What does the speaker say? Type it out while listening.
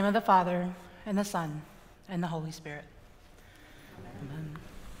In the name of the Father, and the Son, and the Holy Spirit. Amen.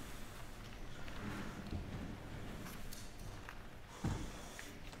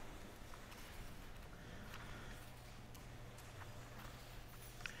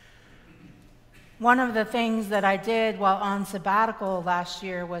 One of the things that I did while on sabbatical last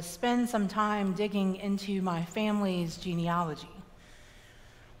year was spend some time digging into my family's genealogy.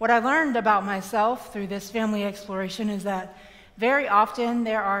 What I learned about myself through this family exploration is that very often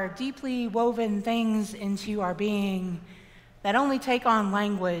there are deeply woven things into our being that only take on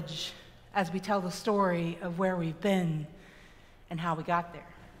language as we tell the story of where we've been and how we got there.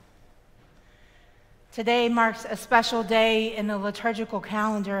 Today marks a special day in the liturgical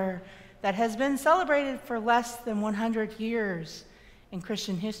calendar that has been celebrated for less than 100 years in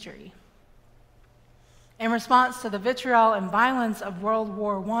Christian history. In response to the vitriol and violence of World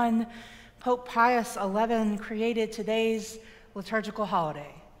War I, Pope Pius XI created today's liturgical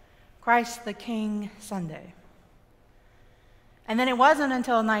holiday, Christ the King Sunday. And then it wasn't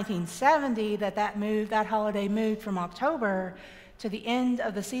until 1970 that holiday moved from October to the end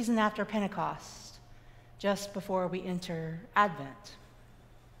of the season after Pentecost, just before we enter Advent.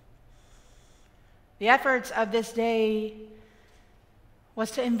 The efforts of this day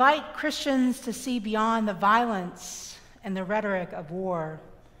was to invite Christians to see beyond the violence and the rhetoric of war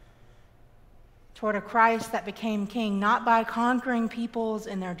toward a Christ that became king, not by conquering peoples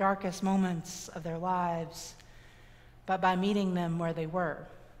in their darkest moments of their lives, but by meeting them where they were.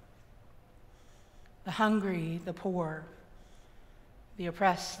 The hungry, the poor, the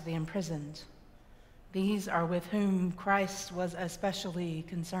oppressed, the imprisoned. These are with whom Christ was especially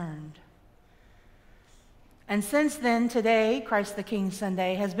concerned. And since then, today, Christ the King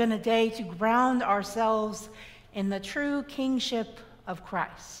Sunday, has been a day to ground ourselves in the true kingship of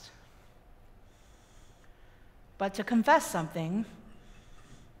Christ. But to confess something,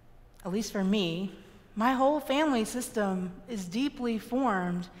 at least for me, my whole family system is deeply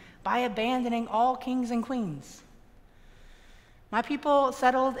formed by abandoning all kings and queens. My people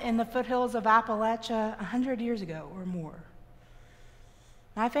settled in the foothills of Appalachia 100 years ago or more.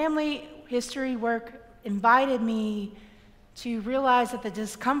 My family history work invited me to realize that the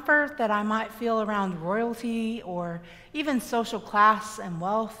discomfort that I might feel around royalty or even social class and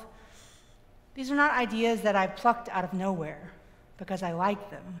wealth, these are not ideas that I plucked out of nowhere because I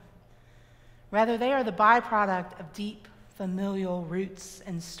like them. Rather, they are the byproduct of deep familial roots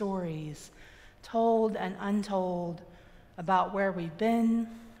and stories, told and untold, about where we've been,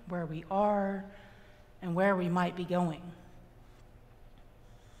 where we are, and where we might be going.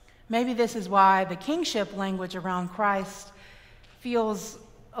 Maybe this is why the kingship language around Christ feels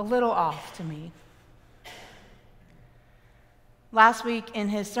a little off to me. Last week in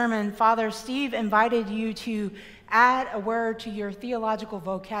his sermon, Father Steve invited you to add a word to your theological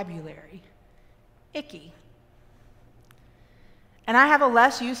vocabulary, icky. And I have a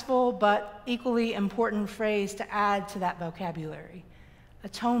less useful but equally important phrase to add to that vocabulary,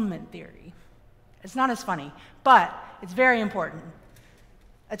 atonement theory. It's not as funny, but it's very important.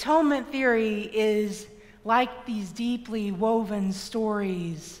 Atonement theory is like these deeply woven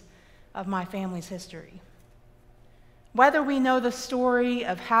stories of my family's history. Whether we know the story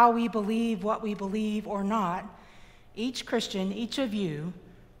of how we believe what we believe or not, each Christian, each of you,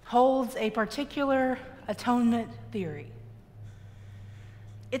 holds a particular atonement theory.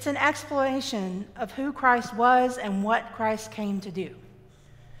 It's an explanation of who Christ was and what Christ came to do.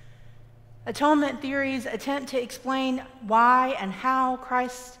 Atonement theories attempt to explain why and how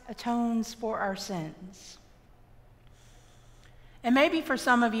Christ atones for our sins. And maybe for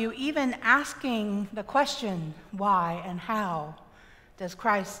some of you, even asking the question, why and how does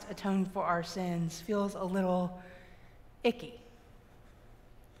Christ atone for our sins, feels a little icky.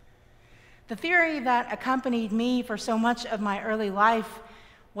 The theory that accompanied me for so much of my early life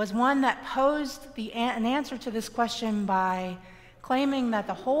was one that posed an answer to this question by claiming that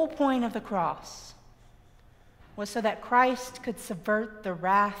the whole point of the cross was so that Christ could subvert the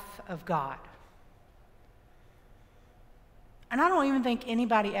wrath of God. And I don't even think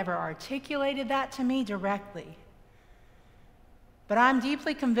anybody ever articulated that to me directly. But I'm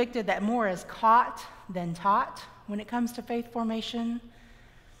deeply convicted that more is caught than taught when it comes to faith formation.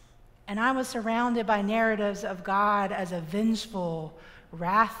 And I was surrounded by narratives of God as a vengeful,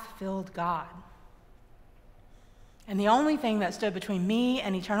 wrath-filled God. And the only thing that stood between me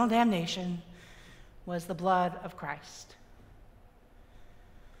and eternal damnation was the blood of Christ.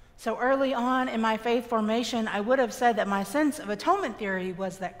 So early on in my faith formation, I would have said that my sense of atonement theory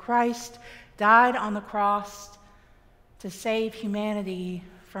was that Christ died on the cross to save humanity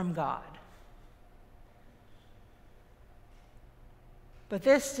from God. But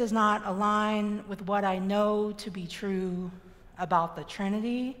this does not align with what I know to be true about the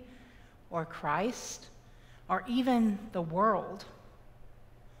Trinity or Christ or even the world.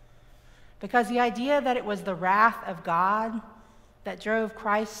 Because the idea that it was the wrath of God that drove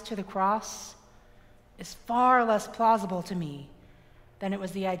Christ to the cross is far less plausible to me than it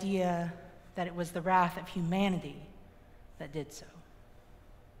was the idea that it was the wrath of humanity that did so.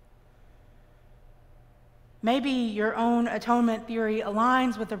 Maybe your own atonement theory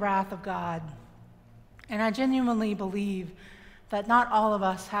aligns with the wrath of God, and I genuinely believe that not all of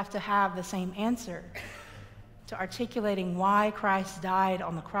us have to have the same answer to articulating why Christ died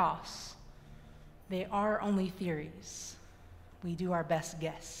on the cross. They are only theories. We do our best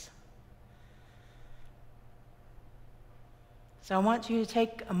guess. So I want you to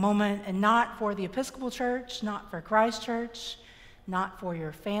take a moment, and not for the Episcopal Church, not for Christ Church, not for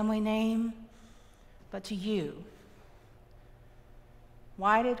your family name, but to you.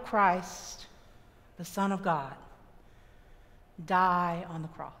 Why did Christ, the Son of God, die on the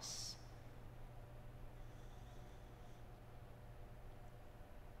cross?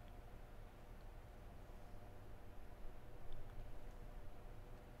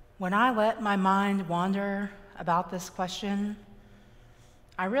 When I let my mind wander about this question,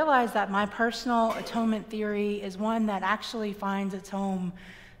 I realize that my personal atonement theory is one that actually finds its home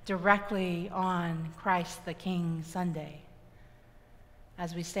directly on Christ the King Sunday,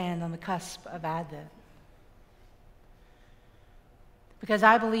 as we stand on the cusp of Advent. Because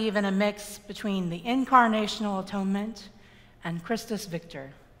I believe in a mix between the incarnational atonement and Christus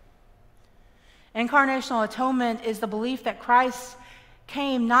Victor. Incarnational atonement is the belief that Christ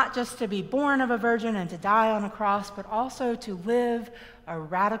came not just to be born of a virgin and to die on a cross, but also to live a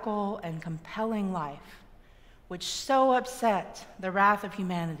radical and compelling life, which so upset the wrath of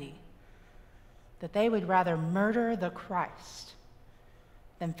humanity that they would rather murder the Christ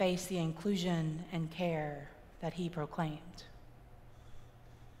than face the inclusion and care that he proclaimed.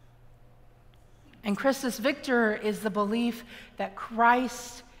 And Christus Victor is the belief that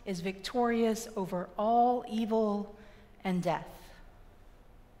Christ is victorious over all evil and death.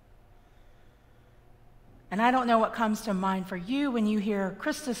 And I don't know what comes to mind for you when you hear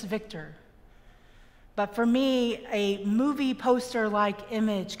Christus Victor, but for me, a movie poster-like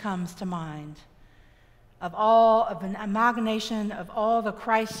image comes to mind of an amalgamation of all the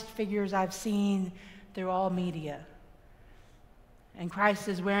Christ figures I've seen through all media. And Christ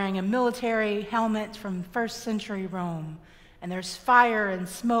is wearing a military helmet from first century Rome, and there's fire and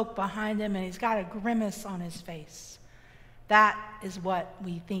smoke behind him, and he's got a grimace on his face. That is what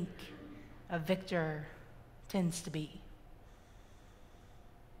we think a victor tends to be.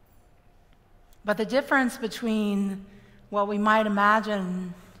 But the difference between what we might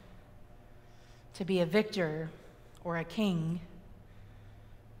imagine to be a victor or a king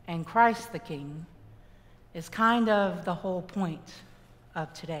and Christ the King is kind of the whole point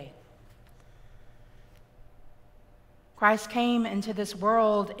of today. Christ came into this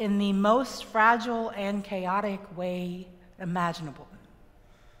world in the most fragile and chaotic way imaginable.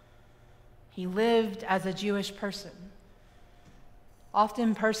 He lived as a Jewish person,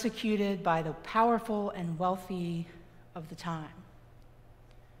 often persecuted by the powerful and wealthy of the time.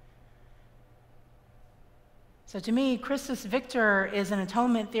 So to me, Christus Victor is an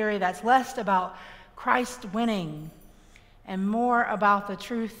atonement theory that's less about Christ winning and more about the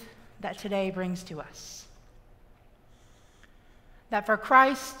truth that today brings to us. That for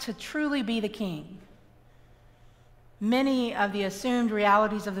Christ to truly be the king, many of the assumed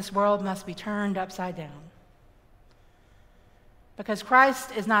realities of this world must be turned upside down. Because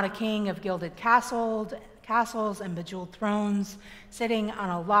Christ is not a king of gilded castles and bejeweled thrones, sitting on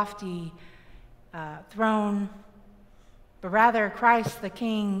a lofty throne, but rather Christ the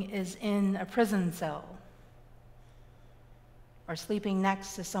King is in a prison cell or sleeping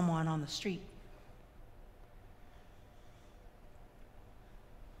next to someone on the street.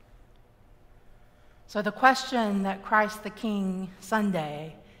 So the question that Christ the King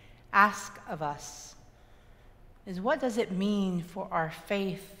Sunday asks of us is, what does it mean for our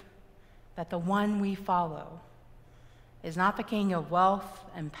faith that the one we follow is not the king of wealth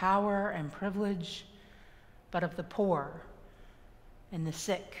and power and privilege, but of the poor and the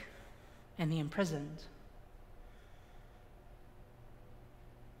sick and the imprisoned?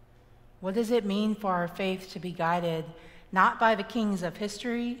 What does it mean for our faith to be guided not by the kings of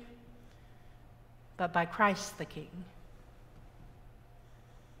history, but by Christ the King?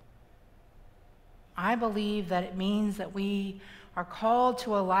 I believe that it means that we are called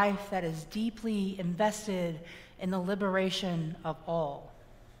to a life that is deeply invested in the liberation of all,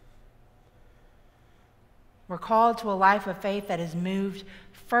 We're called to a life of faith that is moved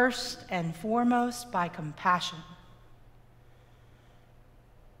first and foremost by compassion.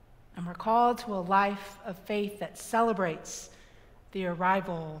 And we're called to a life of faith that celebrates the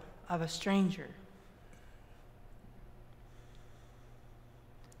arrival of a stranger.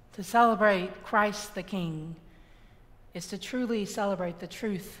 To celebrate Christ the King is to truly celebrate the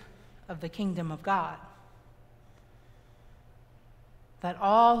truth of the kingdom of God. That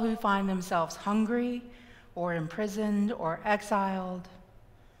all who find themselves hungry or imprisoned or exiled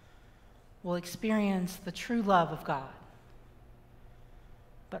will experience the true love of God,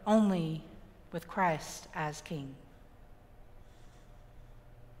 but only with Christ as King.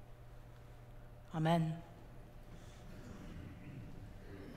 Amen.